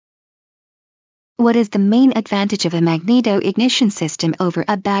What is the main advantage of a magneto-ignition system over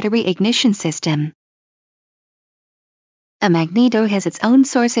a battery ignition system? A magneto has its own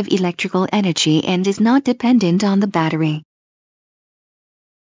source of electrical energy and is not dependent on the battery.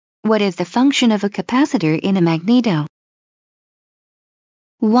 What is the function of a capacitor in a magneto?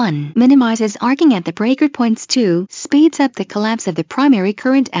 1. Minimizes arcing at the breaker points. 2. Speeds up the collapse of the primary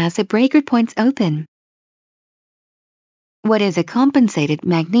current as the breaker points open. What is a compensated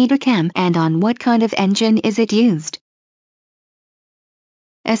magnetocam and on what kind of engine is it used?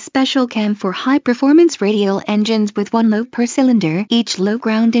 A special cam for high-performance radial engines with one lobe per cylinder, each lobe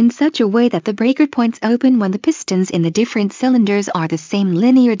ground in such a way that the breaker points open when the pistons in the different cylinders are the same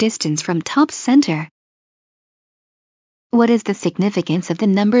linear distance from top center. What is the significance of the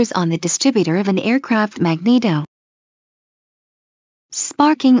numbers on the distributor of an aircraft magneto?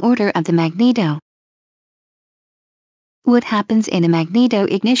 Sparking order of the magneto. What happens in a magneto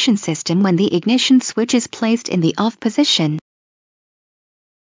ignition system when the ignition switch is placed in the off position?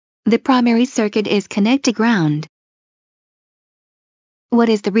 The primary circuit is connected to ground. What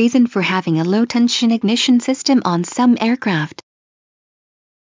is the reason for having a low-tension ignition system on some aircraft?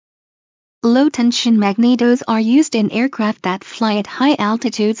 Low-tension magnetos are used in aircraft that fly at high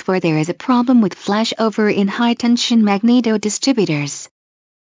altitudes where there is a problem with flashover in high-tension magneto distributors.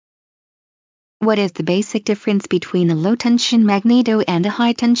 What is the basic difference between a low-tension magneto and a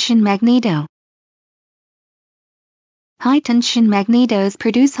high-tension magneto? High-tension magnetos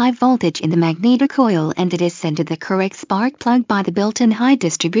produce high voltage in the magneto coil and it is sent to the correct spark plug by the built-in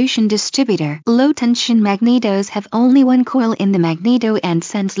high-distribution distributor. Low-tension magnetos have only one coil in the magneto and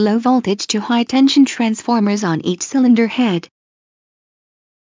sends low voltage to high-tension transformers on each cylinder head.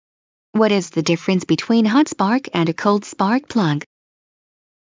 What is the difference between hot spark and a cold spark plug?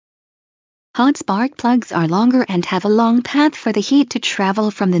 Hot spark plugs are longer and have a long path for the heat to travel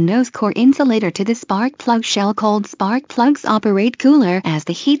from the nose core insulator to the spark plug shell. Cold spark plugs operate cooler as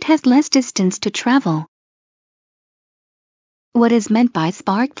the heat has less distance to travel. What is meant by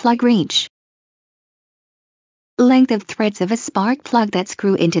spark plug reach? Length of threads of a spark plug that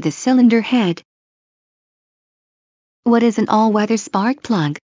screw into the cylinder head. What is an all-weather spark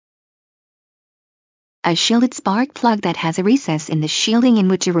plug? A shielded spark plug that has a recess in the shielding in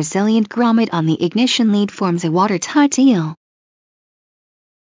which a resilient grommet on the ignition lead forms a watertight seal.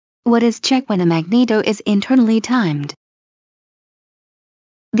 What is check when a magneto is internally timed?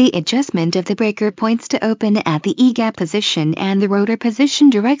 The adjustment of the breaker points to open at the E-gap position and the rotor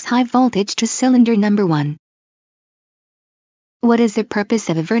position directs high voltage to cylinder number 1. What is the purpose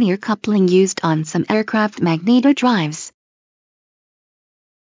of a vernier coupling used on some aircraft magneto drives?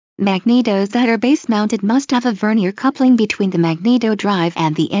 Magnetos that are base-mounted must have a vernier coupling between the magneto drive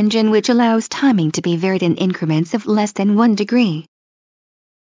and the engine which allows timing to be varied in increments of less than 1 degree.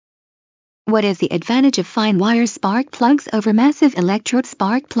 What is the advantage of fine wire spark plugs over massive electrode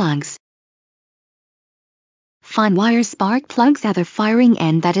spark plugs? Fine wire spark plugs have a firing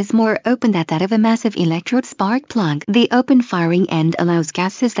end that is more open than that of a massive electrode spark plug. The open firing end allows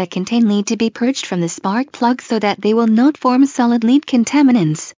gases that contain lead to be purged from the spark plug so that they will not form solid lead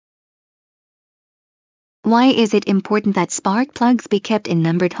contaminants. Why is it important that spark plugs be kept in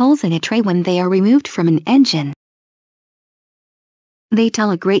numbered holes in a tray when they are removed from an engine? They tell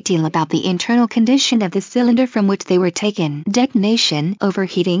a great deal about the internal condition of the cylinder from which they were taken, detonation,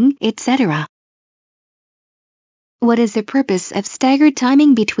 overheating, etc. What is the purpose of staggered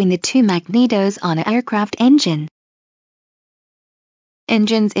timing between the two magnetos on an aircraft engine?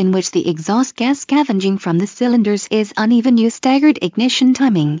 Engines in which the exhaust gas scavenging from the cylinders is uneven use staggered ignition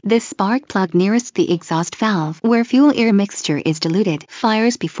timing. This spark plug nearest the exhaust valve, where fuel-air mixture is diluted,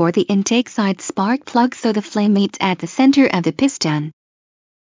 fires before the intake side spark plug so the flame meets at the center of the piston.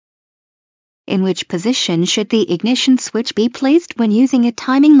 In which position should the ignition switch be placed when using a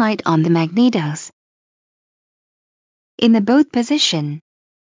timing light on the magnetos? In the both position.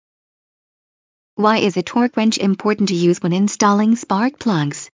 Why is a torque wrench important to use when installing spark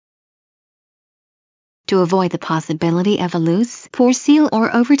plugs? To avoid the possibility of a loose, poor seal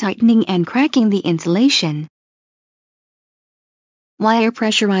or over-tightening and cracking the insulation. Why are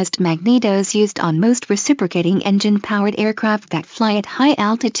pressurized magnetos used on most reciprocating engine-powered aircraft that fly at high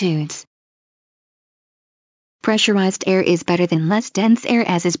altitudes? Pressurized air is better than less dense air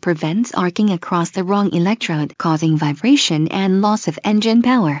as it prevents arcing across the wrong electrode, causing vibration and loss of engine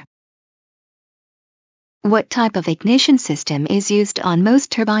power. What type of ignition system is used on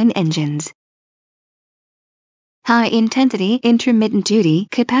most turbine engines? High-intensity, intermittent-duty,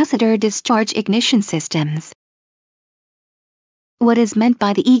 capacitor discharge ignition systems. What is meant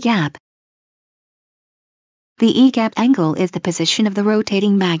by the E-gap? The E-gap angle is the position of the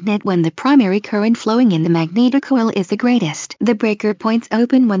rotating magnet when the primary current flowing in the magnetocoil is the greatest. The breaker points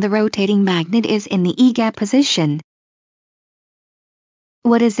open when the rotating magnet is in the E-gap position.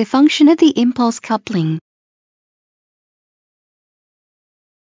 What is the function of the impulse coupling?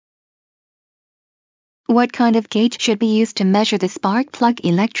 What kind of gauge should be used to measure the spark plug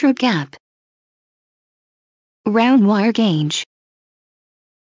electrode gap? Round wire gauge.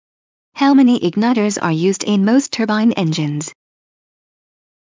 How many igniters are used in most turbine engines?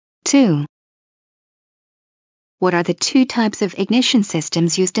 2. What are the two types of ignition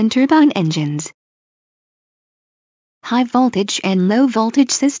systems used in turbine engines? High voltage and low voltage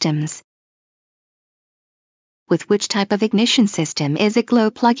systems. With which type of ignition system is a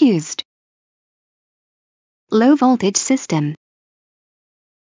glow plug used? Low voltage system.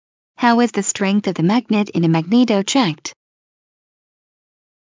 How is the strength of the magnet in a magneto checked?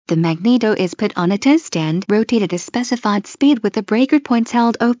 The magneto is put on a test stand, rotated a specified speed with the breaker points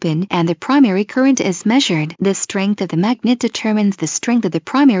held open, and the primary current is measured. The strength of the magnet determines the strength of the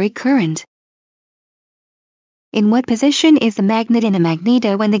primary current. In what position is the magnet in a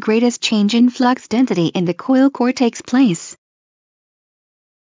magneto when the greatest change in flux density in the coil core takes place?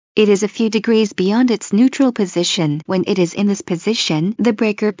 It is a few degrees beyond its neutral position. When it is in this position, the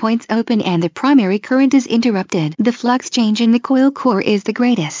breaker points open and the primary current is interrupted. The flux change in the coil core is the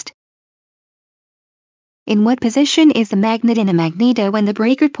greatest. In what position is the magnet in a magneto when the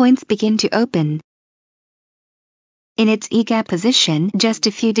breaker points begin to open? In its E-gap position, just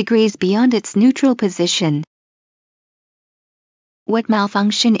a few degrees beyond its neutral position. What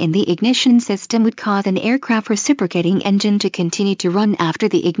malfunction in the ignition system would cause an aircraft reciprocating engine to continue to run after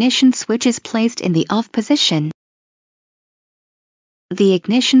the ignition switch is placed in the off position? The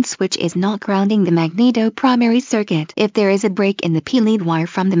ignition switch is not grounding the magneto primary circuit. If there is a break in the P-lead wire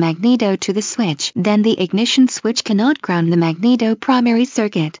from the magneto to the switch, then the ignition switch cannot ground the magneto primary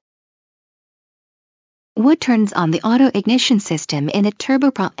circuit. What turns on the auto ignition system in a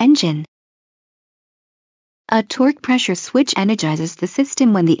turboprop engine? A torque pressure switch energizes the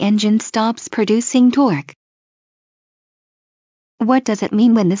system when the engine stops producing torque. What does it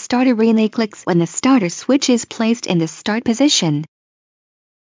mean when the starter relay clicks when the starter switch is placed in the start position?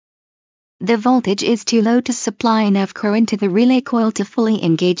 The voltage is too low to supply enough current to the relay coil to fully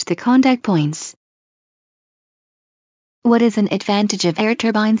engage the contact points. What is an advantage of air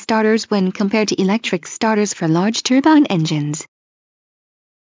turbine starters when compared to electric starters for large turbine engines?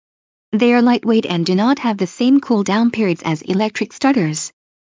 They are lightweight and do not have the same cool-down periods as electric starters.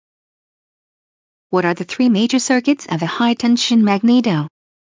 What are the three major circuits of a high-tension magneto?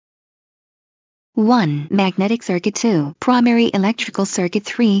 1. Magnetic circuit. 2. Primary electrical circuit.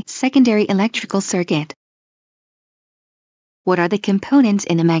 3. Secondary electrical circuit. What are the components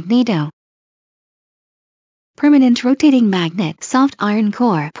in a magneto? Permanent rotating magnet, soft iron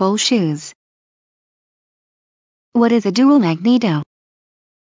core, pole shoes. What is a dual magneto?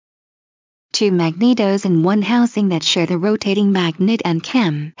 Two magnetos in one housing that share the rotating magnet and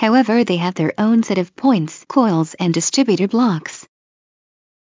cam. However, they have their own set of points, coils, and distributor blocks.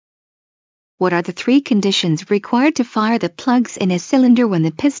 What are the three conditions required to fire the plugs in a cylinder when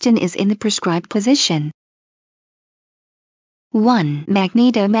the piston is in the prescribed position? 1.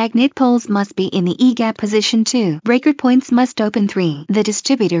 Magneto-magnet poles must be in the E-gap position. 2. Breaker points must open. 3. The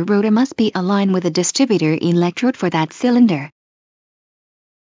distributor rotor must be aligned with the distributor electrode for that cylinder.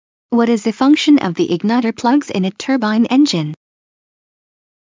 What is the function of the igniter plugs in a turbine engine?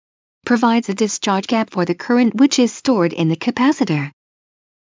 Provides a discharge gap for the current which is stored in the capacitor.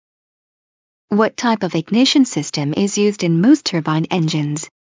 What type of ignition system is used in most turbine engines?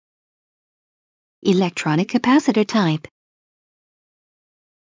 Electronic capacitor type.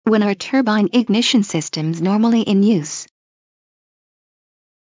 When are turbine ignition systems normally in use?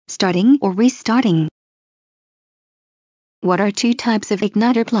 Starting or restarting. What are two types of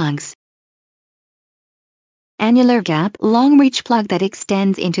igniter plugs? Annular gap, long reach plug that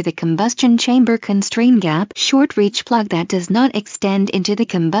extends into the combustion chamber. Constrained gap, short reach plug that does not extend into the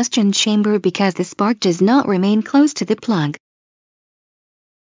combustion chamber because the spark does not remain close to the plug.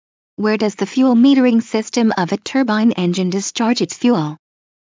 Where does the fuel metering system of a turbine engine discharge its fuel?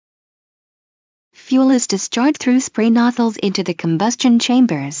 Fuel is discharged through spray nozzles into the combustion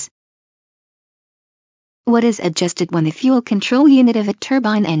chambers. What is adjusted when the fuel control unit of a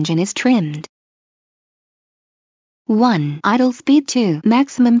turbine engine is trimmed? 1. Idle speed. 2.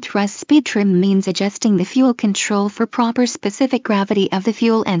 Maximum thrust speed. Trim means adjusting the fuel control for proper specific gravity of the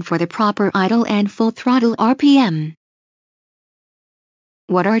fuel and for the proper idle and full throttle RPM.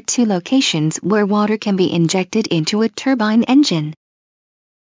 What are two locations where water can be injected into a turbine engine?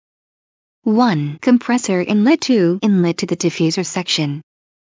 1. Compressor inlet. 2. Inlet to the diffuser section.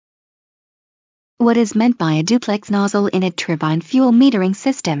 What is meant by a duplex nozzle in a turbine fuel metering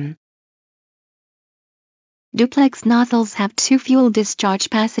system? Duplex nozzles have two fuel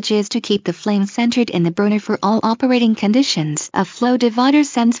discharge passages to keep the flame centered in the burner for all operating conditions. A flow divider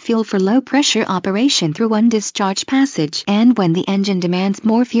sends fuel for low-pressure operation through one discharge passage, and when the engine demands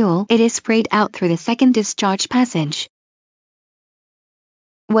more fuel, it is sprayed out through the second discharge passage.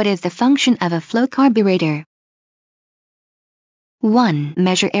 What is the function of a flow carburetor? 1.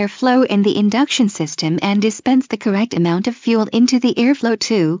 Measure airflow in the induction system and dispense the correct amount of fuel into the airflow.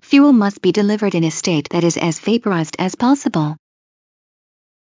 2. Fuel must be delivered in a state that is as vaporized as possible.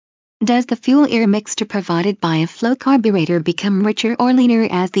 Does the fuel-air mixture provided by a flow carburetor become richer or leaner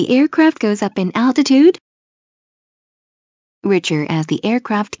as the aircraft goes up in altitude? Richer as the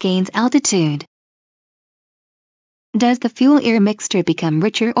aircraft gains altitude. Does the fuel-air mixture become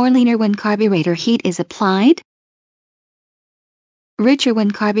richer or leaner when carburetor heat is applied? Richer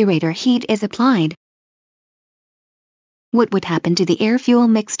when carburetor heat is applied. What would happen to the air-fuel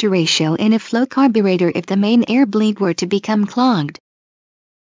mixture ratio in a flow carburetor if the main air bleed were to become clogged?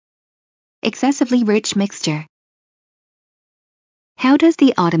 Excessively rich mixture. How does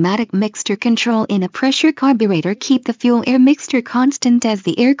the automatic mixture control in a pressure carburetor keep the fuel-air mixture constant as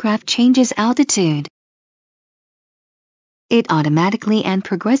the aircraft changes altitude? It automatically and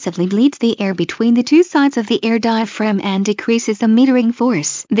progressively bleeds the air between the two sides of the air diaphragm and decreases the metering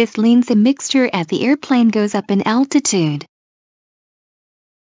force. This leans the mixture as the airplane goes up in altitude.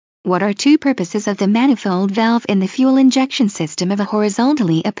 What are two purposes of the manifold valve in the fuel injection system of a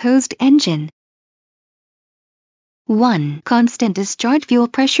horizontally opposed engine? 1. Constant discharge fuel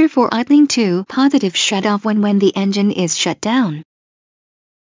pressure for idling. 2. Positive shutoff when the engine is shut down.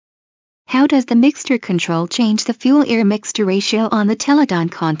 How does the mixture control change the fuel-air mixture ratio on the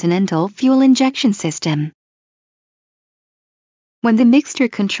Teledyne Continental fuel injection system? When the mixture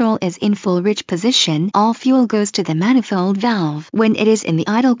control is in full rich position, all fuel goes to the manifold valve. When it is in the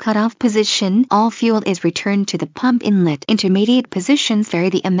idle cutoff position, all fuel is returned to the pump inlet. Intermediate positions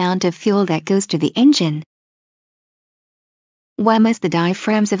vary the amount of fuel that goes to the engine. Why must the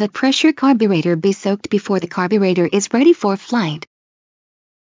diaphragms of a pressure carburetor be soaked before the carburetor is ready for flight?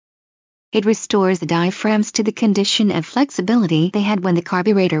 It restores the diaphragms to the condition of flexibility they had when the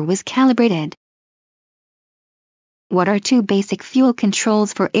carburetor was calibrated. What are two basic fuel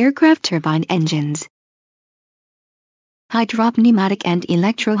controls for aircraft turbine engines? Hydropneumatic and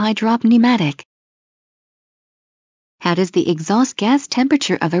electro-hydropneumatic. How does the exhaust gas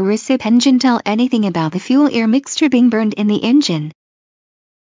temperature of a recip engine tell anything about the fuel-air mixture being burned in the engine?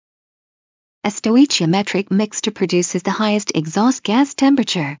 A stoichiometric mixture produces the highest exhaust gas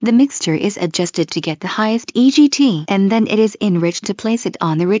temperature. The mixture is adjusted to get the highest EGT, and then it is enriched to place it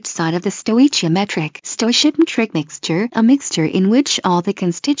on the rich side of the stoichiometric mixture, a mixture in which all the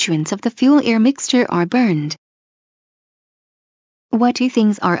constituents of the fuel-air mixture are burned. What two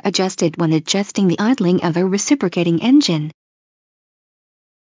things are adjusted when adjusting the idling of a reciprocating engine?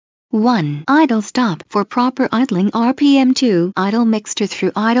 1. Idle stop for proper idling RPM. 2. Idle mixture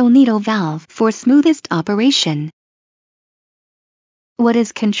through idle needle valve for smoothest operation. What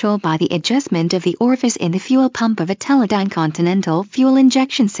is controlled by the adjustment of the orifice in the fuel pump of a Teledyne Continental fuel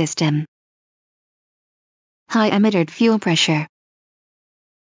injection system? High emitter fuel pressure.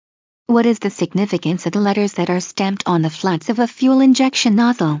 What is the significance of the letters that are stamped on the flats of a fuel injection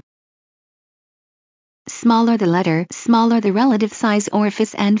nozzle? Smaller the letter, smaller the relative size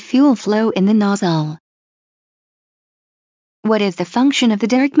orifice and fuel flow in the nozzle. What is the function of the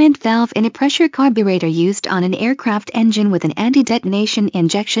derrickment valve in a pressure carburetor used on an aircraft engine with an anti-detonation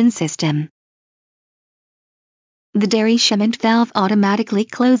injection system? The derrickment valve automatically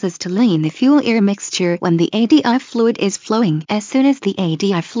closes to lean the fuel-air mixture when the ADI fluid is flowing. As soon as the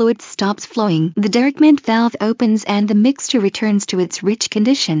ADI fluid stops flowing, the derrickment valve opens and the mixture returns to its rich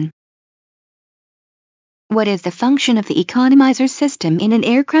condition. What is the function of the economizer system in an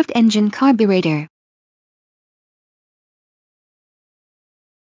aircraft engine carburetor?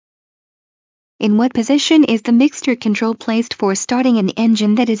 In what position is the mixture control placed for starting an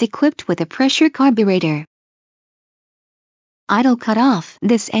engine that is equipped with a pressure carburetor? Idle cutoff.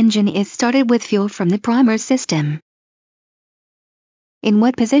 This engine is started with fuel from the primer system. In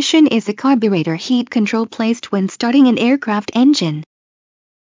what position is the carburetor heat control placed when starting an aircraft engine?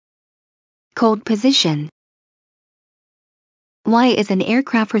 Cold position. Why is an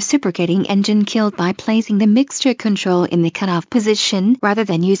aircraft reciprocating engine killed by placing the mixture control in the cutoff position rather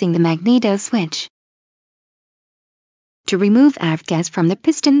than using the magneto switch? To remove aft gas from the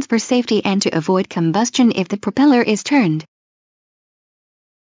pistons for safety and to avoid combustion if the propeller is turned.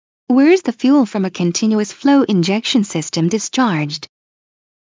 Where is the fuel from a continuous flow injection system discharged?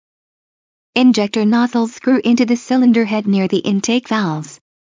 Injector nozzles screw into the cylinder head near the intake valves.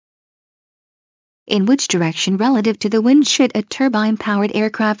 In which direction relative to the wind should a turbine-powered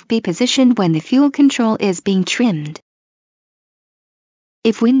aircraft be positioned when the fuel control is being trimmed?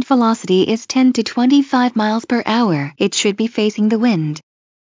 If wind velocity is 10 to 25 miles per hour, it should be facing the wind.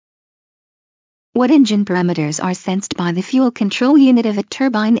 What engine parameters are sensed by the fuel control unit of a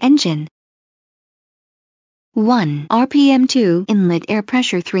turbine engine? 1. RPM 2. Inlet air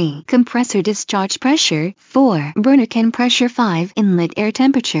pressure 3. Compressor discharge pressure 4. Burner can pressure 5. Inlet air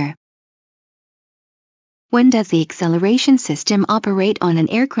temperature. When does the acceleration system operate on an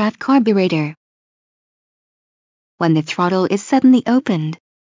aircraft carburetor? When the throttle is suddenly opened.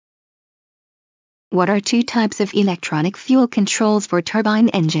 What are two types of electronic fuel controls for turbine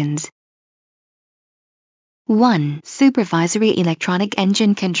engines? 1. Supervisory electronic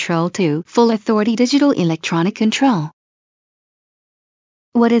engine control 2. Full authority digital electronic control.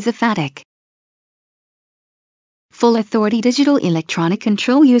 What is a FADIC? Full authority digital electronic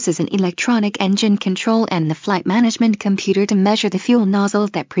control uses an electronic engine control and the flight management computer to measure the fuel nozzle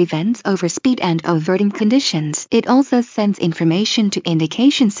that prevents overspeed and overheating conditions. It also sends information to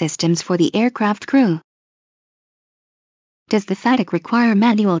indication systems for the aircraft crew. Does the FADIC require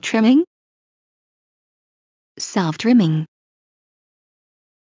manual trimming? Self-trimming.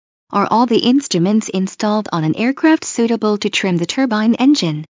 Are all the instruments installed on an aircraft suitable to trim the turbine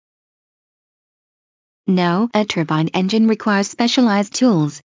engine? No, a turbine engine requires specialized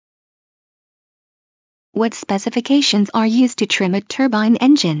tools. What specifications are used to trim a turbine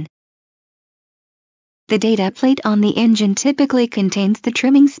engine? The data plate on the engine typically contains the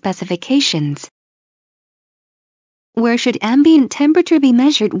trimming specifications. Where should ambient temperature be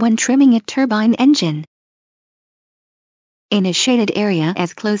measured when trimming a turbine engine? In a shaded area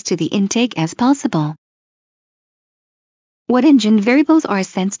as close to the intake as possible. What engine variables are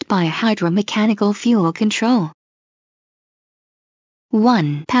sensed by a hydromechanical fuel control?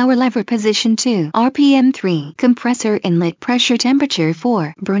 1. Power lever position 2. RPM 3. Compressor inlet pressure temperature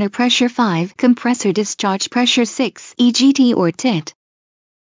 4. Burner pressure 5. Compressor discharge pressure 6. EGT or TIT.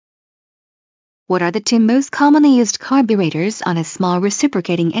 What are the two most commonly used carburetors on a small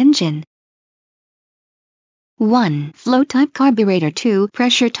reciprocating engine? 1. Flow type carburetor 2.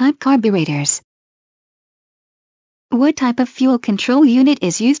 Pressure type carburetors. What type of fuel control unit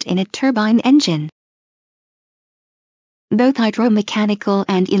is used in a turbine engine? Both hydromechanical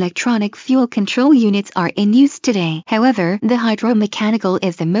and electronic fuel control units are in use today. However, the hydromechanical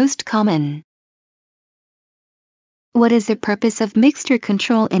is the most common. What is the purpose of mixture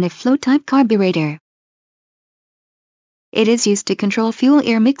control in a flow type carburetor? It is used to control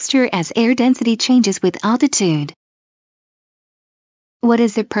fuel-air mixture as air density changes with altitude. What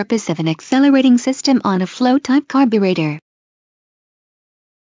is the purpose of an accelerating system on a flow-type carburetor?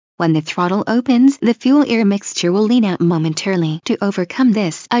 When the throttle opens, the fuel-air mixture will lean out momentarily. To overcome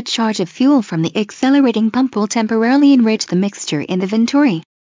this, a charge of fuel from the accelerating pump will temporarily enrich the mixture in the venturi.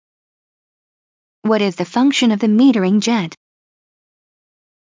 What is the function of the metering jet?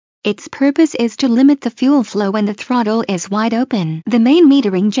 Its purpose is to limit the fuel flow when the throttle is wide open. The main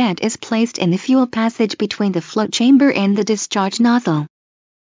metering jet is placed in the fuel passage between the float chamber and the discharge nozzle.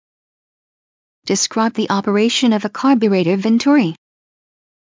 Describe the operation of a carburetor venturi.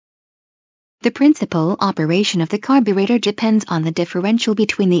 The principal operation of the carburetor depends on the differential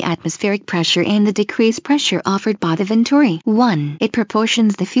between the atmospheric pressure and the decreased pressure offered by the venturi. 1. It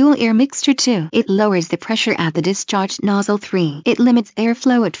proportions the fuel-air mixture. 2. It lowers the pressure at the discharge nozzle. 3. It limits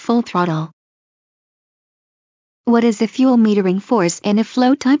airflow at full throttle. What is the fuel metering force in a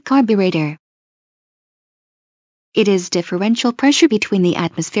flow-type carburetor? It is differential pressure between the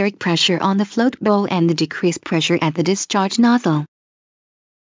atmospheric pressure on the float bowl and the decreased pressure at the discharge nozzle.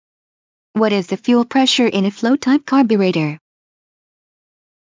 What is the fuel pressure in a flow-type carburetor?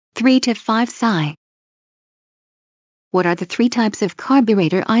 3 to 5 psi. What are the three types of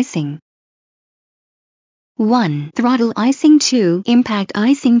carburetor icing? 1. Throttle icing. 2. Impact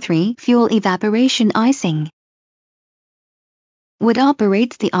icing. 3. Fuel evaporation icing. What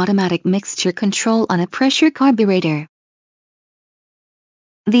operates the automatic mixture control on a pressure carburetor?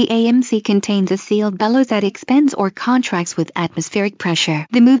 The AMC contains a sealed bellows that expands or contracts with atmospheric pressure.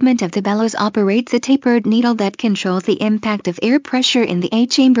 The movement of the bellows operates a tapered needle that controls the impact of air pressure in the A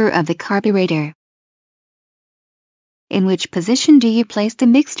chamber of the carburetor. In which position do you place the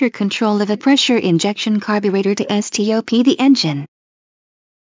mixture control of a pressure injection carburetor to stop the engine?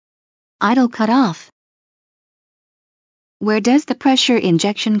 Idle cutoff. Where does the pressure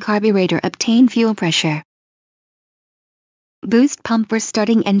injection carburetor obtain fuel pressure? Boost pump for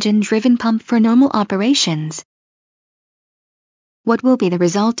starting engine-driven pump for normal operations. What will be the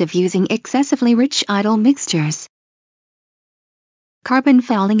result of using excessively rich idle mixtures? Carbon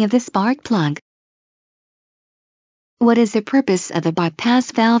fouling of the spark plug. What is the purpose of a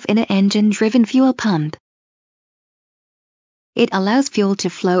bypass valve in an engine-driven fuel pump? It allows fuel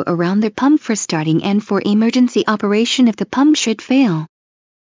to flow around the pump for starting and for emergency operation if the pump should fail.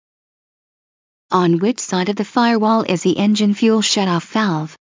 On which side of the firewall is the engine fuel shutoff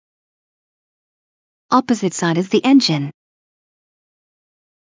valve? Opposite side is the engine.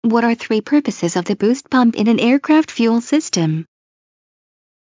 What are three purposes of the boost pump in an aircraft fuel system?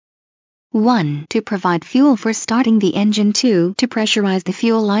 1. To provide fuel for starting the engine. 2. To pressurize the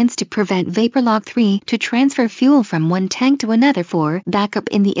fuel lines to prevent vapor lock. 3. To transfer fuel from one tank to another. 4. Backup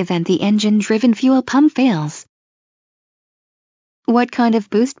in the event the engine-driven fuel pump fails. What kind of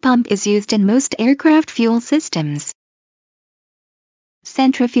boost pump is used in most aircraft fuel systems?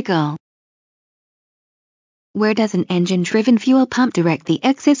 Centrifugal. Where does an engine-driven fuel pump direct the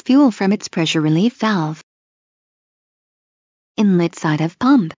excess fuel from its pressure relief valve? Inlet side of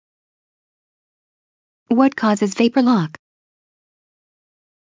pump. What causes vapor lock?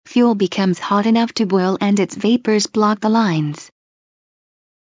 Fuel becomes hot enough to boil and its vapors block the lines.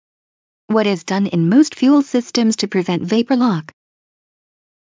 What is done in most fuel systems to prevent vapor lock?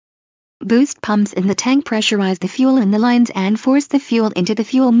 Boost pumps in the tank pressurize the fuel in the lines and force the fuel into the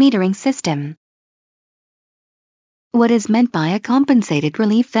fuel metering system. What is meant by a compensated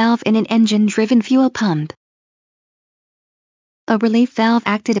relief valve in an engine-driven fuel pump? A relief valve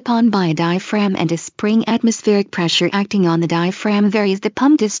acted upon by a diaphragm and a spring. Atmospheric pressure acting on the diaphragm varies the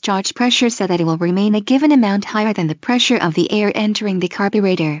pump discharge pressure so that it will remain a given amount higher than the pressure of the air entering the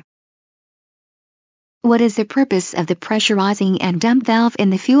carburetor. What is the purpose of the pressurizing and dump valve in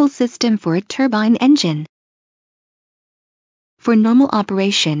the fuel system for a turbine engine? For normal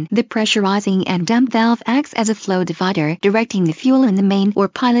operation, the pressurizing and dump valve acts as a flow divider, directing the fuel in the main or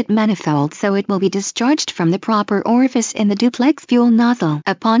pilot manifold so it will be discharged from the proper orifice in the duplex fuel nozzle.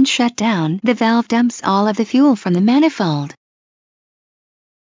 Upon shutdown, the valve dumps all of the fuel from the manifold.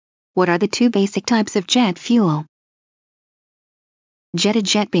 What are the two basic types of jet fuel? Jet A,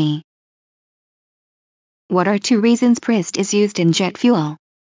 Jet B. What are two reasons Prist is used in jet fuel?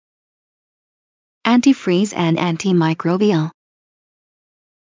 Antifreeze and antimicrobial.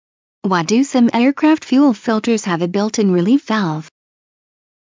 Why do some aircraft fuel filters have a built-in relief valve?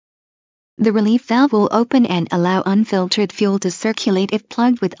 The relief valve will open and allow unfiltered fuel to circulate if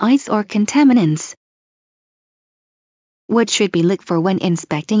plugged with ice or contaminants. What should be looked for when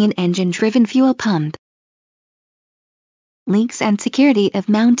inspecting an engine-driven fuel pump? Leaks and security of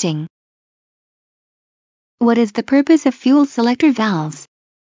mounting. What is the purpose of fuel selector valves?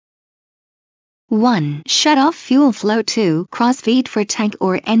 1. Shut off fuel flow. 2. Crossfeed for tank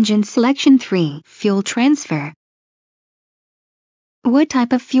or engine selection. 3. Fuel transfer. What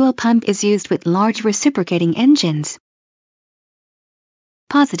type of fuel pump is used with large reciprocating engines?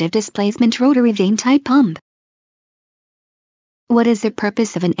 Positive displacement rotary vane type pump. What is the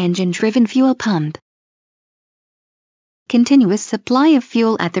purpose of an engine-driven fuel pump? Continuous supply of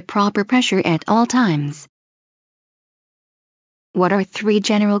fuel at the proper pressure at all times. What are three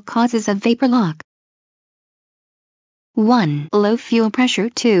general causes of vapor lock? 1. Low fuel pressure.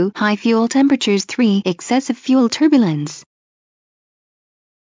 2. High fuel temperatures. 3. Excessive fuel turbulence.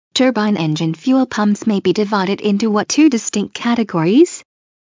 Turbine engine fuel pumps may be divided into what two distinct categories?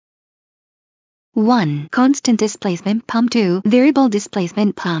 1. Constant displacement pump. 2. Variable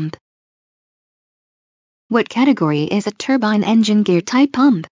displacement pump. What category is a turbine engine gear type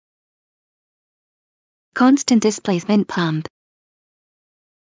pump? Constant displacement pump.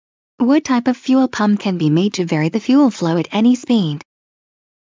 What type of fuel pump can be made to vary the fuel flow at any speed?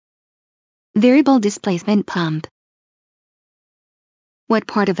 Variable displacement pump. What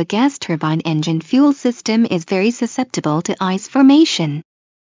part of a gas turbine engine fuel system is very susceptible to ice formation?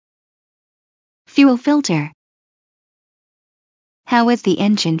 Fuel filter. How is the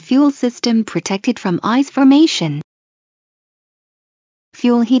engine fuel system protected from ice formation?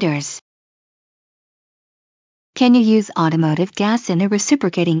 Fuel heaters. Can you use automotive gas in a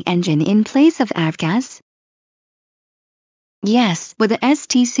reciprocating engine in place of avgas? Yes, with the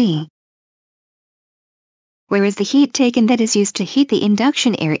STC. Where is the heat taken that is used to heat the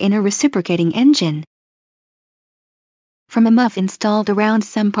induction air in a reciprocating engine? From a muff installed around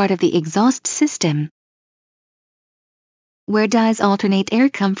some part of the exhaust system. Where does alternate air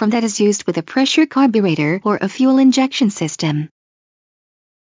come from that is used with a pressure carburetor or a fuel injection system?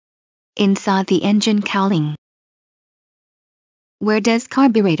 Inside the engine cowling. Where does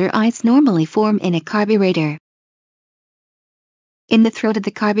carburetor ice normally form in a carburetor? In the throat of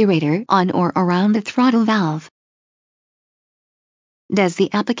the carburetor, on or around the throttle valve. Does the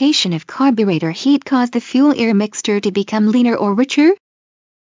application of carburetor heat cause the fuel-air mixture to become leaner or richer?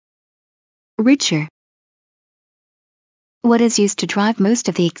 Richer. What is used to drive most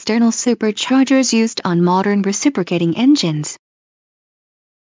of the external superchargers used on modern reciprocating engines?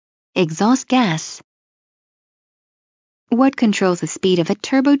 Exhaust gas. What controls the speed of a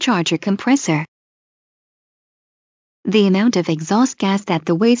turbocharger compressor? The amount of exhaust gas that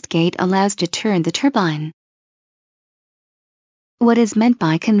the wastegate allows to turn the turbine. What is meant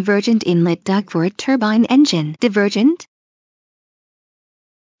by convergent inlet duct for a turbine engine? Divergent?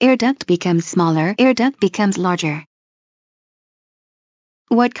 Air duct becomes smaller, air duct becomes larger.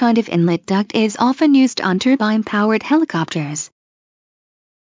 What kind of inlet duct is often used on turbine-powered helicopters?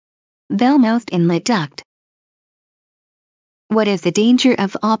 Bell-mouthed inlet duct. What is the danger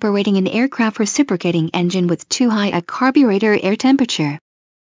of operating an aircraft reciprocating engine with too high a carburetor air temperature?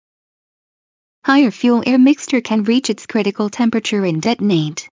 Higher fuel-air mixture can reach its critical temperature and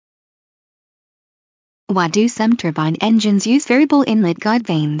detonate. Why do some turbine engines use variable inlet guide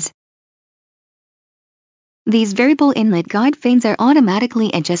vanes? These variable inlet guide vanes are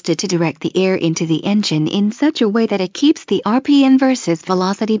automatically adjusted to direct the air into the engine in such a way that it keeps the RPM versus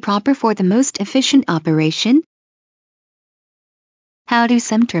velocity proper for the most efficient operation. How do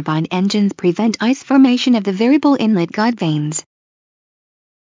some turbine engines prevent ice formation of the variable inlet guide vanes?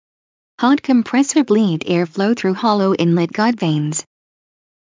 Hot compressor bleed airflow through hollow inlet guide vanes.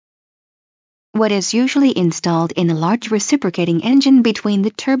 What is usually installed in a large reciprocating engine between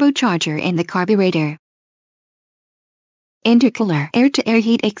the turbocharger and the carburetor? Intercooler, air-to-air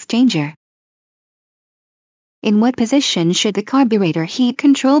heat exchanger. In what position should the carburetor heat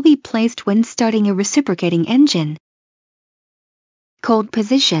control be placed when starting a reciprocating engine? Cold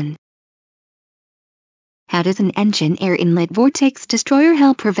position. How does an engine air inlet vortex destroyer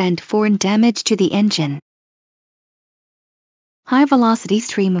help prevent foreign damage to the engine? High-velocity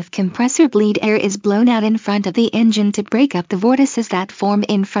stream of compressor bleed air is blown out in front of the engine to break up the vortices that form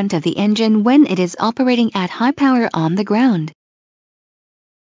in front of the engine when it is operating at high power on the ground.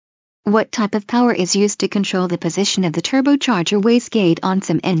 What type of power is used to control the position of the turbocharger wastegate on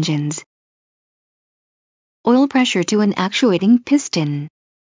some engines? Oil pressure to an actuating piston.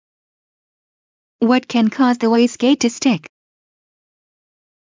 What can cause the wastegate to stick?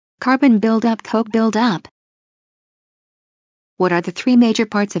 Carbon buildup, coke buildup. What are the three major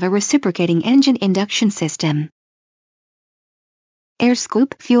parts of a reciprocating engine induction system? Air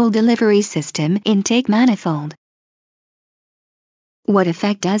scoop, fuel delivery system, intake manifold. What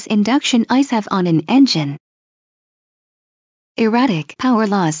effect does induction ice have on an engine? Erratic power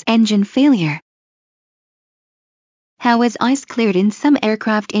loss, engine failure. How is ice cleared in some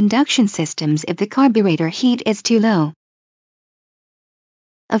aircraft induction systems if the carburetor heat is too low?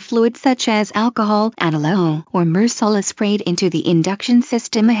 A fluid such as alcohol, Adalol, or Mersol is sprayed into the induction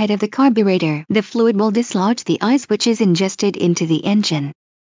system ahead of the carburetor. The fluid will dislodge the ice which is ingested into the engine.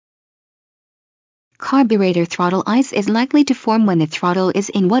 Carburetor throttle ice is likely to form when the throttle is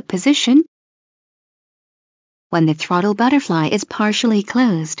in what position? When the throttle butterfly is partially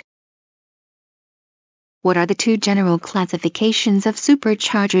closed. What are the two general classifications of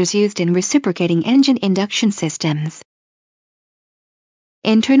superchargers used in reciprocating engine induction systems?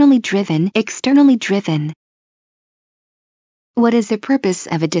 Internally driven, externally driven. What is the purpose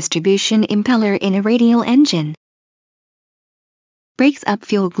of a distribution impeller in a radial engine? Breaks up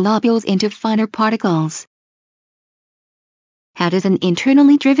fuel globules into finer particles. How does an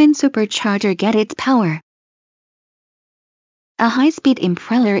internally driven supercharger get its power? A high-speed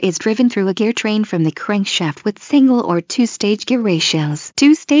impeller is driven through a gear train from the crankshaft with single or two-stage gear ratios.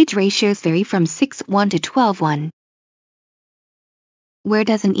 Two-stage ratios vary from 6:1 to 12:1. Where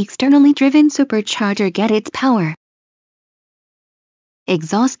does an externally driven supercharger get its power?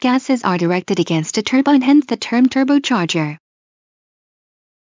 Exhaust gases are directed against a turbine, hence the term turbocharger.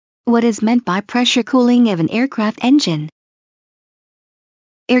 What is meant by pressure cooling of an aircraft engine?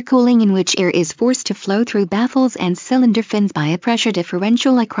 Air cooling in which air is forced to flow through baffles and cylinder fins by a pressure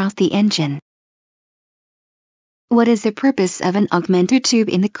differential across the engine. What is the purpose of an augmenter tube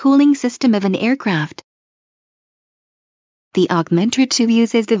in the cooling system of an aircraft? The augmenter tube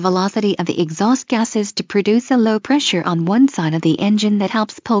uses the velocity of the exhaust gases to produce a low pressure on one side of the engine that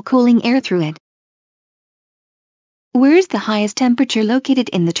helps pull cooling air through it. Where is the highest temperature located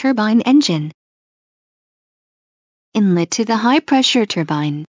in the turbine engine? Inlet to the high-pressure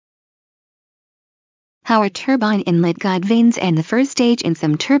turbine. How are turbine inlet guide vanes and the first stage in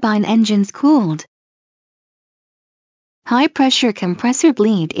some turbine engines cooled? High-pressure compressor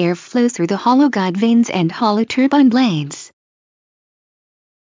bleed air flows through the hollow guide vanes and hollow turbine blades.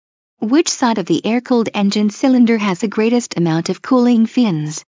 Which side of the air-cooled engine cylinder has the greatest amount of cooling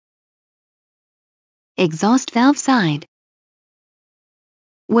fins? Exhaust valve side.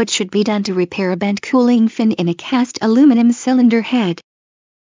 What should be done to repair a bent cooling fin in a cast aluminum cylinder head?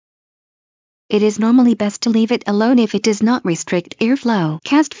 It is normally best to leave it alone if it does not restrict airflow.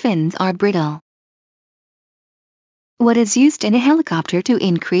 Cast fins are brittle. What is used in a helicopter to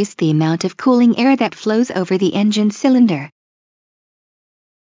increase the amount of cooling air that flows over the engine cylinder?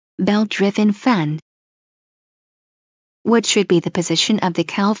 Belt-driven fan. What should be the position of the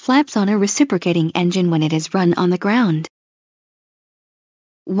cowl flaps on a reciprocating engine when it is run on the ground?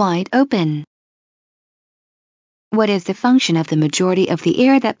 Wide open. What is the function of the majority of the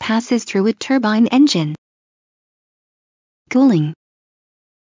air that passes through a turbine engine? Cooling.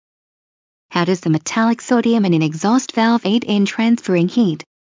 How does the metallic sodium in an exhaust valve aid in transferring heat?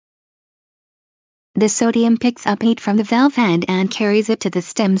 The sodium picks up heat from the valve head and carries it to the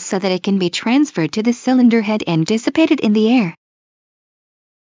stems so that it can be transferred to the cylinder head and dissipated in the air.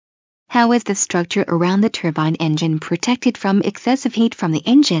 How is the structure around the turbine engine protected from excessive heat from the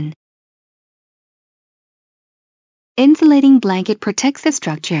engine? Insulating blanket protects the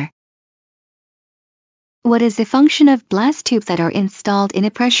structure. What is the function of blast tubes that are installed in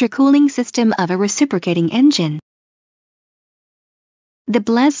a pressure cooling system of a reciprocating engine? The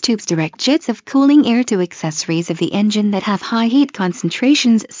blast tubes direct jets of cooling air to accessories of the engine that have high heat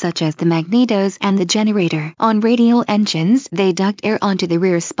concentrations such as the magnetos and the generator. On radial engines, they duct air onto the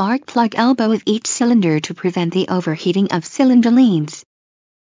rear spark plug elbow of each cylinder to prevent the overheating of cylinder leads.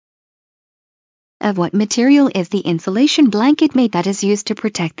 Of what material is the insulation blanket made that is used to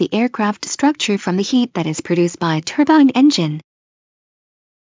protect the aircraft structure from the heat that is produced by a turbine engine?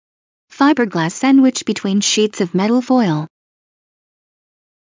 Fiberglass sandwiched between sheets of metal foil.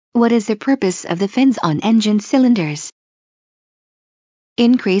 What is the purpose of the fins on engine cylinders?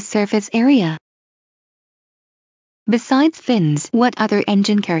 Increase surface area. Besides fins, what other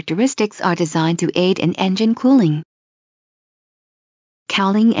engine characteristics are designed to aid in engine cooling?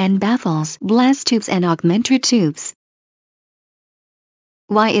 Cowling and baffles, blast tubes and augmenter tubes.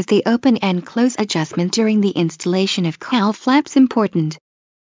 Why is the open and close adjustment during the installation of cowl flaps important?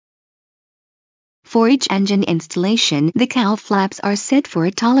 For each engine installation, the cowl flaps are set for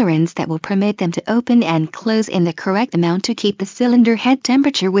a tolerance that will permit them to open and close in the correct amount to keep the cylinder head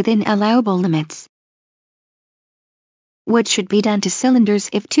temperature within allowable limits. What should be done to cylinders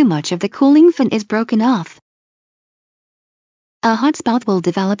if too much of the cooling fin is broken off? A hot spout will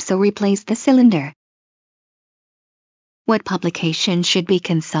develop, so replace the cylinder. What publication should be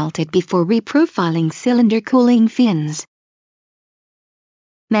consulted before reprofiling cylinder cooling fins?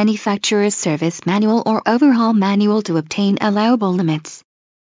 Manufacturer's service manual or overhaul manual to obtain allowable limits.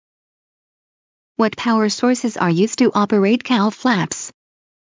 What power sources are used to operate cowl flaps?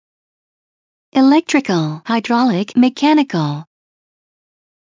 Electrical, hydraulic, mechanical.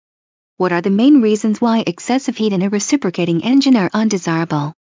 What are the main reasons why excessive heat in a reciprocating engine are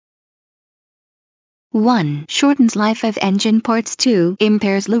undesirable? 1. Shortens life of engine parts. 2.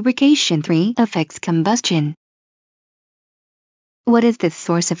 Impairs lubrication. 3. Affects combustion. What is the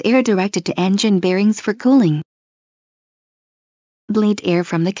source of air directed to engine bearings for cooling? Bleed air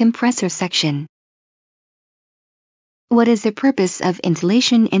from the compressor section. What is the purpose of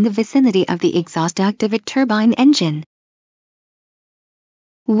insulation in the vicinity of the exhaust duct of a turbine engine?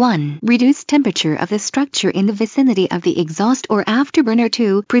 1. Reduce temperature of the structure in the vicinity of the exhaust or afterburner.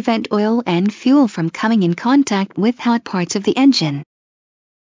 2. Prevent oil and fuel from coming in contact with hot parts of the engine.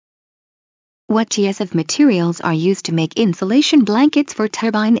 What types of materials are used to make insulation blankets for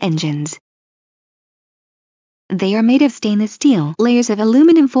turbine engines? They are made of stainless steel, layers of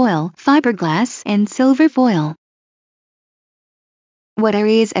aluminum foil, fiberglass, and silver foil. What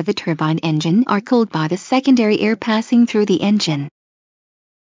areas of the turbine engine are cooled by the secondary air passing through the engine?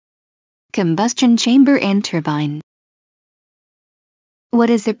 Combustion chamber and turbine. What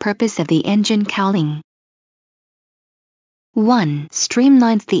is the purpose of the engine cowling? 1.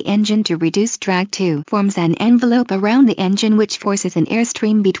 Streamlines the engine to reduce drag. 2. Forms an envelope around the engine which forces an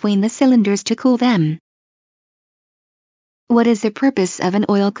airstream between the cylinders to cool them. What is the purpose of an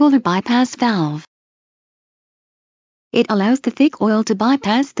oil cooler bypass valve? It allows the thick oil to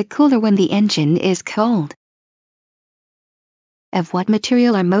bypass the cooler when the engine is cold. Of what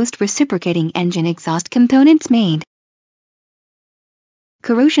material are most reciprocating engine exhaust components made?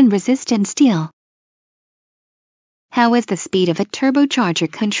 Corrosion-resistant steel. How is the speed of a turbocharger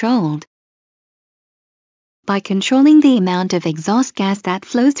controlled? By controlling the amount of exhaust gas that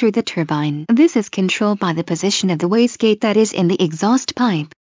flows through the turbine. This is controlled by the position of the wastegate that is in the exhaust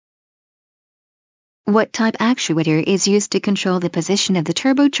pipe. What type actuator is used to control the position of the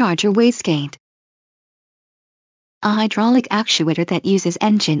turbocharger wastegate? A hydraulic actuator that uses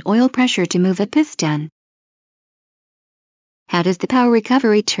engine oil pressure to move a piston. How does the power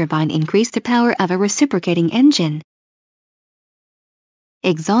recovery turbine increase the power of a reciprocating engine?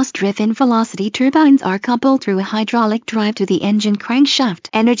 Exhaust-driven velocity turbines are coupled through a hydraulic drive to the engine crankshaft.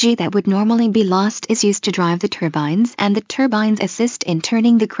 Energy that would normally be lost is used to drive the turbines, and the turbines assist in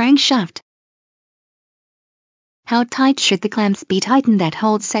turning the crankshaft. How tight should the clamps be tightened that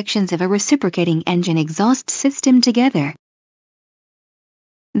hold sections of a reciprocating engine exhaust system together?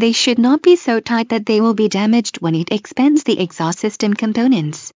 They should not be so tight that they will be damaged when it expands the exhaust system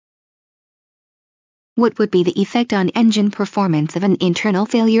components. What would be the effect on engine performance of an internal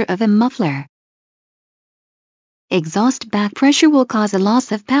failure of a muffler? Exhaust back pressure will cause a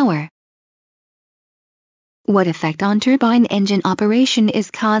loss of power. What effect on turbine engine operation is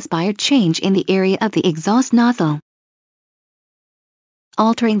caused by a change in the area of the exhaust nozzle?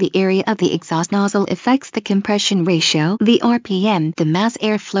 Altering the area of the exhaust nozzle affects the compression ratio, the RPM, the mass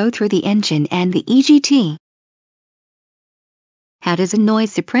airflow through the engine, and the EGT. How does a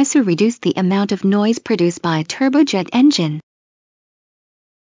noise suppressor reduce the amount of noise produced by a turbojet engine?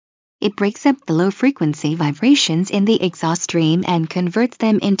 It breaks up the low-frequency vibrations in the exhaust stream and converts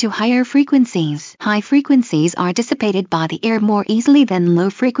them into higher frequencies. High frequencies are dissipated by the air more easily than low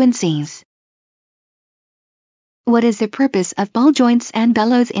frequencies. What is the purpose of ball joints and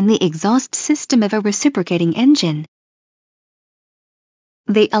bellows in the exhaust system of a reciprocating engine?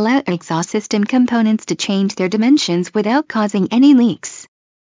 They allow exhaust system components to change their dimensions without causing any leaks.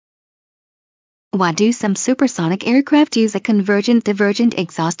 Why do some supersonic aircraft use a convergent-divergent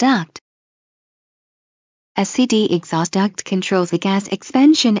exhaust duct? A CD exhaust duct controls the gas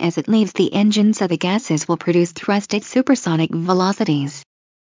expansion as it leaves the engine, so the gases will produce thrust at supersonic velocities.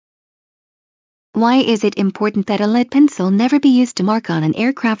 Why is it important that a lead pencil never be used to mark on an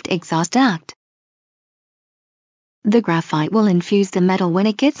aircraft exhaust duct? The graphite will infuse the metal when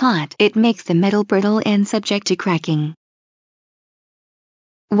it gets hot. It makes the metal brittle and subject to cracking.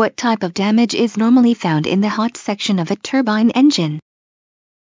 What type of damage is normally found in the hot section of a turbine engine?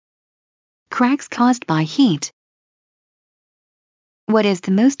 Cracks caused by heat. What is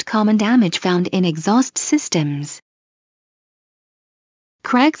the most common damage found in exhaust systems?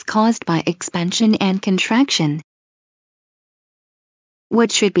 Cracks caused by expansion and contraction.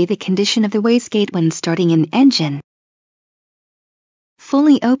 What should be the condition of the wastegate when starting an engine?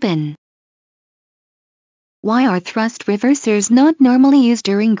 Fully open. Why are thrust reversers not normally used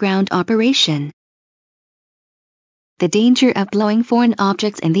during ground operation? The danger of blowing foreign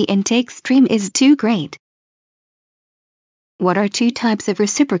objects in the intake stream is too great. What are two types of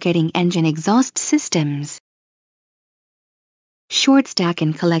reciprocating engine exhaust systems? Short stack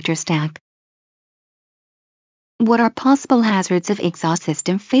and collector stack. What are possible hazards of exhaust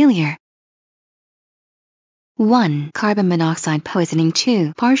system failure? 1. Carbon monoxide poisoning.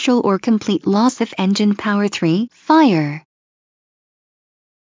 2. Partial or complete loss of engine power. 3. Fire.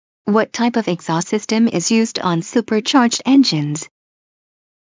 What type of exhaust system is used on supercharged engines?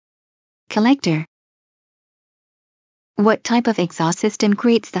 Collector. What type of exhaust system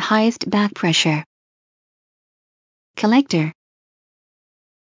creates the highest back pressure? Collector.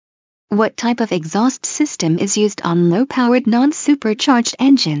 What type of exhaust system is used on low-powered non-supercharged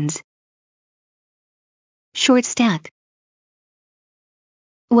engines? Short stack.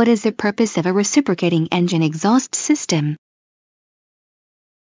 What is the purpose of a reciprocating engine exhaust system?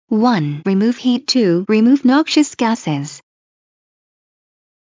 1. Remove heat. 2. Remove noxious gases.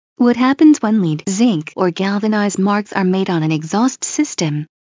 What happens when lead, zinc, or galvanized marks are made on an exhaust system?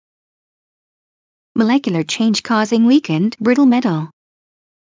 Molecular change causing weakened, brittle metal.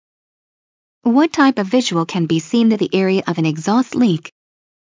 What type of visual can be seen at the area of an exhaust leak?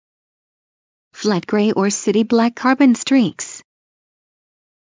 Flat gray or sooty black carbon streaks.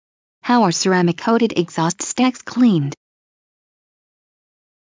 How are ceramic-coated exhaust stacks cleaned?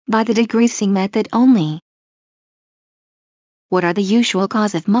 By the degreasing method only. What are the usual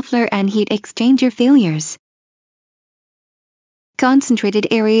cause of muffler and heat exchanger failures? Concentrated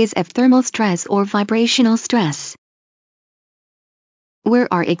areas of thermal stress or vibrational stress.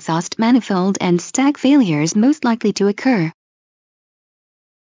 Where are exhaust manifold and stack failures most likely to occur?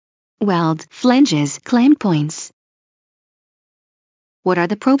 Welds, flanges, clamp points. What are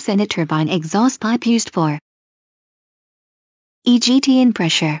the probes in a turbine exhaust pipe used for? EGT and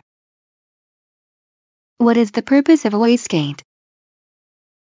pressure. What is the purpose of a wastegate?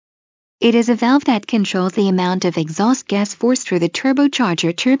 It is a valve that controls the amount of exhaust gas forced through the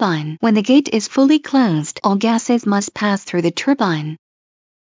turbocharger turbine. When the gate is fully closed, all gases must pass through the turbine.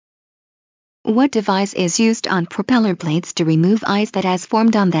 What device is used on propeller blades to remove ice that has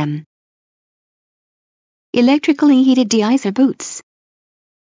formed on them? Electrically heated de-icer boots.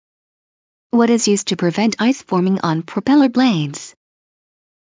 What is used to prevent ice forming on propeller blades?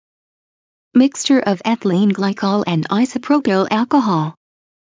 Mixture of ethylene glycol and isopropyl alcohol.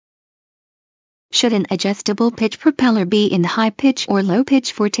 Should an adjustable pitch propeller be in high pitch or low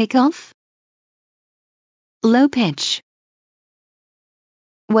pitch for takeoff? Low pitch.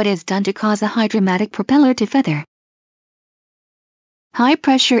 What is done to cause a hydromatic propeller to feather? High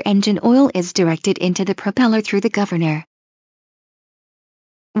pressure engine oil is directed into the propeller through the governor.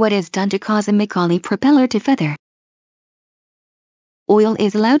 What is done to cause a Macaulay propeller to feather? Oil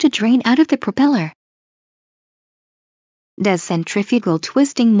is allowed to drain out of the propeller. Does centrifugal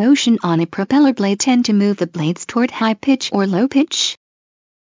twisting motion on a propeller blade tend to move the blades toward high pitch or low pitch?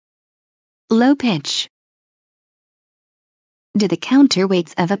 Low pitch. Do the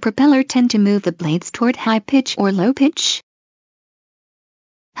counterweights of a propeller tend to move the blades toward high pitch or low pitch?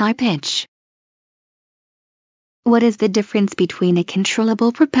 High pitch. What is the difference between a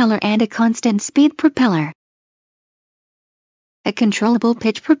controllable propeller and a constant speed propeller? A controllable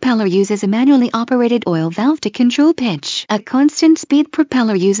pitch propeller uses a manually operated oil valve to control pitch. A constant speed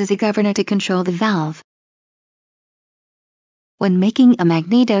propeller uses a governor to control the valve. When making a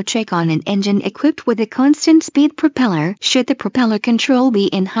magneto check on an engine equipped with a constant speed propeller, should the propeller control be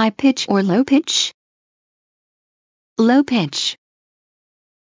in high pitch or low pitch? Low pitch.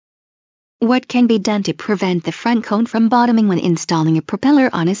 What can be done to prevent the front cone from bottoming when installing a propeller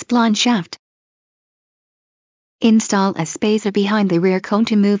on a spline shaft? Install a spacer behind the rear cone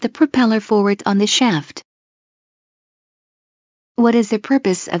to move the propeller forward on the shaft. What is the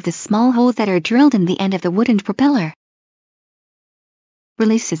purpose of the small holes that are drilled in the end of the wooden propeller?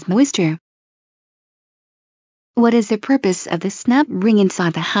 Releases moisture. What is the purpose of the snap ring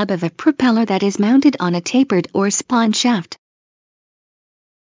inside the hub of a propeller that is mounted on a tapered or spline shaft?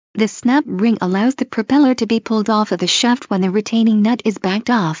 The snap ring allows the propeller to be pulled off of the shaft when the retaining nut is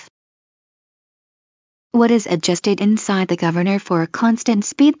backed off. What is adjusted inside the governor for a constant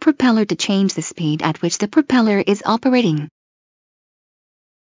speed propeller to change the speed at which the propeller is operating?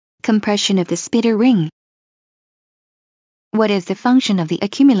 Compression of the speeder ring. What is the function of the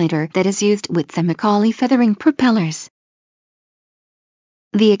accumulator that is used with the Macaulay feathering propellers?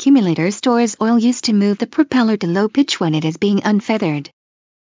 The accumulator stores oil used to move the propeller to low pitch when it is being unfeathered.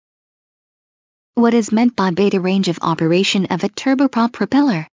 What is meant by beta range of operation of a turboprop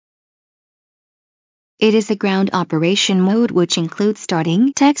propeller? It is the ground operation mode which includes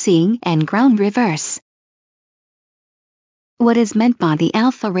starting, taxiing, and ground reverse. What is meant by the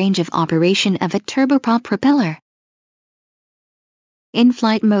alpha range of operation of a turboprop propeller?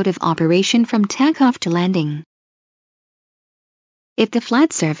 In-flight mode of operation from takeoff to landing. If the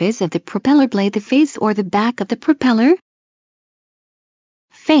flat surface of the propeller blade the face or the back of the propeller?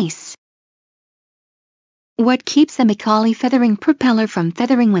 Face. What keeps a Macaulay feathering propeller from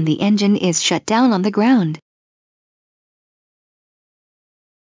feathering when the engine is shut down on the ground?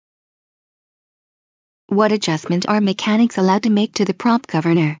 What adjustment are mechanics allowed to make to the prop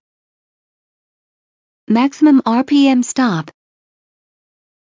governor? Maximum RPM stop.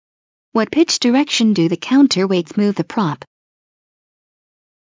 What pitch direction do the counterweights move the prop?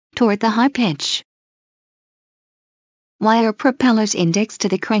 Toward the high pitch. Why are propellers indexed to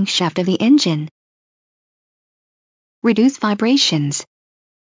the crankshaft of the engine? Reduce vibrations.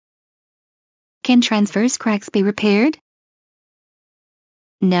 Can transverse cracks be repaired?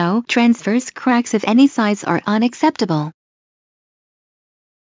 No, transverse cracks of any size are unacceptable.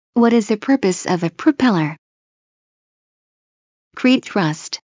 What is the purpose of a propeller? Create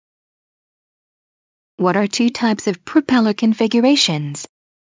thrust. What are two types of propeller configurations?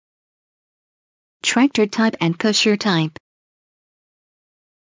 Tractor type and pusher type.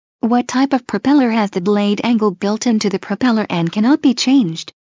 What type of propeller has the blade angle built into the propeller and cannot be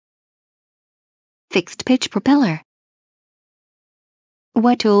changed? Fixed pitch propeller.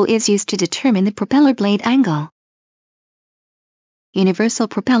 What tool is used to determine the propeller blade angle? Universal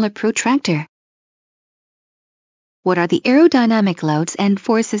propeller protractor. What are the aerodynamic loads and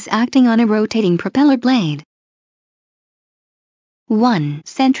forces acting on a rotating propeller blade? 1.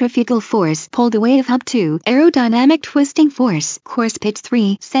 Centrifugal force, pull the weight of hub. 2. Aerodynamic twisting force, coarse pitch.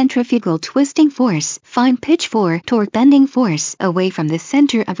 3. Centrifugal twisting force, fine pitch. 4. Torque bending force, away from the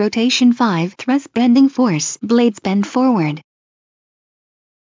center of rotation. 5. Thrust bending force, blades bend forward.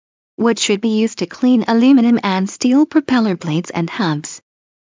 What should be used to clean aluminum and steel propeller blades and hubs?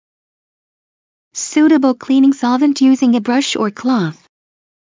 Suitable cleaning solvent using a brush or cloth.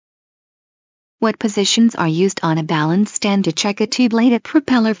 What positions are used on a balance stand to check a two-bladed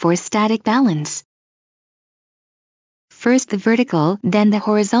propeller for static balance? First the vertical, then the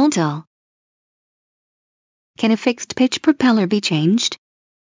horizontal. Can a fixed pitch propeller be changed?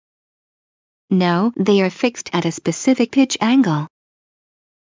 No, they are fixed at a specific pitch angle.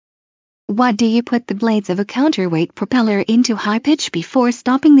 Why do you put the blades of a counterweight propeller into high pitch before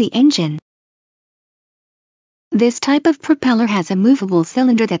stopping the engine? This type of propeller has a movable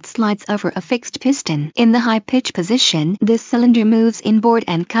cylinder that slides over a fixed piston. In the high pitch position, this cylinder moves inboard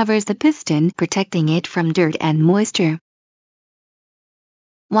and covers the piston, protecting it from dirt and moisture.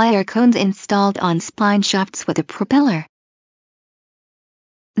 Why are cones installed on spline shafts with a propeller?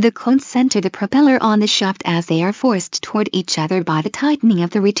 The cones center the propeller on the shaft as they are forced toward each other by the tightening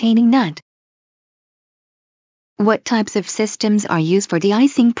of the retaining nut. What types of systems are used for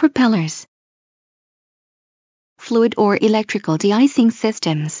de-icing propellers? Fluid or electrical de-icing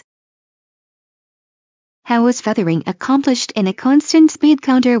systems. How is feathering accomplished in a constant speed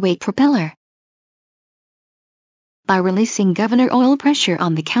counterweight propeller? By releasing governor oil pressure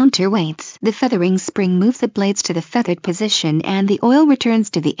on the counterweights, the feathering spring moves the blades to the feathered position and the oil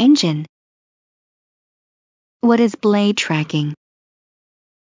returns to the engine. What is blade tracking?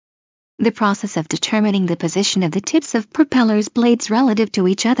 The process of determining the position of the tips of propellers' blades relative to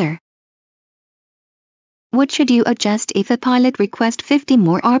each other. What should you adjust if a pilot requests 50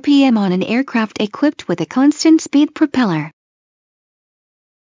 more RPM on an aircraft equipped with a constant speed propeller?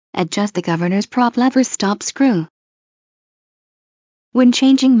 Adjust the governor's prop lever stop screw. When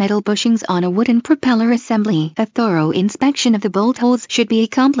changing metal bushings on a wooden propeller assembly, a thorough inspection of the bolt holes should be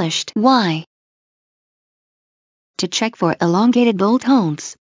accomplished. Why? To check for elongated bolt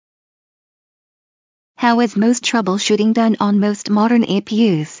holes. How is most troubleshooting done on most modern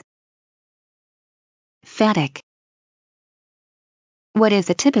APUs? Phatic. What is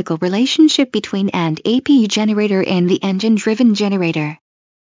the typical relationship between an APU generator and the engine-driven generator?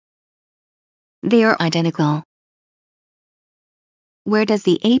 They are identical. Where does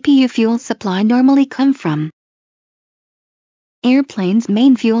the APU fuel supply normally come from? Airplane's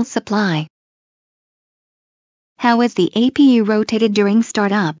main fuel supply. How is the APU rotated during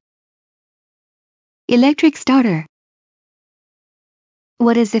startup? Electric starter.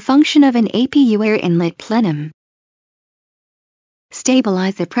 What is the function of an APU air inlet plenum?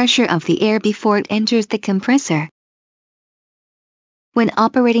 Stabilize the pressure of the air before it enters the compressor. When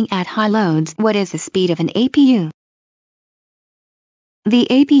operating at high loads, what is the speed of an APU? The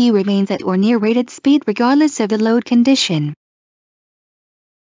APU remains at or near rated speed regardless of the load condition.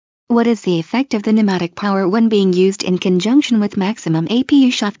 What is the effect of the pneumatic power when being used in conjunction with maximum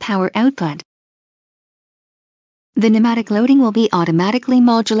APU shaft power output? The pneumatic loading will be automatically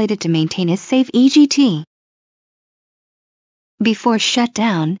modulated to maintain a safe EGT. Before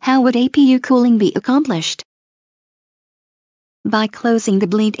shutdown, how would APU cooling be accomplished? By closing the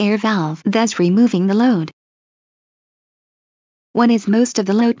bleed air valve, thus removing the load. When is most of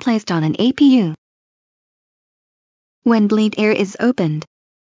the load placed on an APU? When bleed air is opened.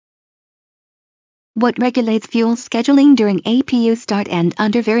 What regulates fuel scheduling during APU start and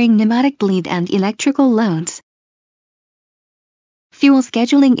under varying pneumatic bleed and electrical loads? Fuel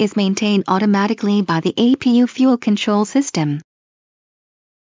scheduling is maintained automatically by the APU fuel control system.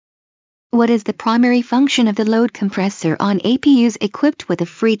 What is the primary function of the load compressor on APUs equipped with a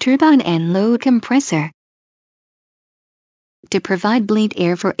free turbine and load compressor? To provide bleed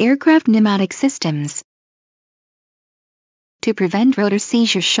air for aircraft pneumatic systems. To prevent rotor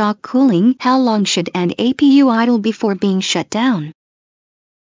seizure shock cooling, how long should an APU idle before being shut down?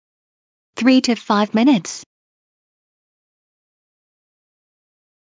 3 to 5 minutes.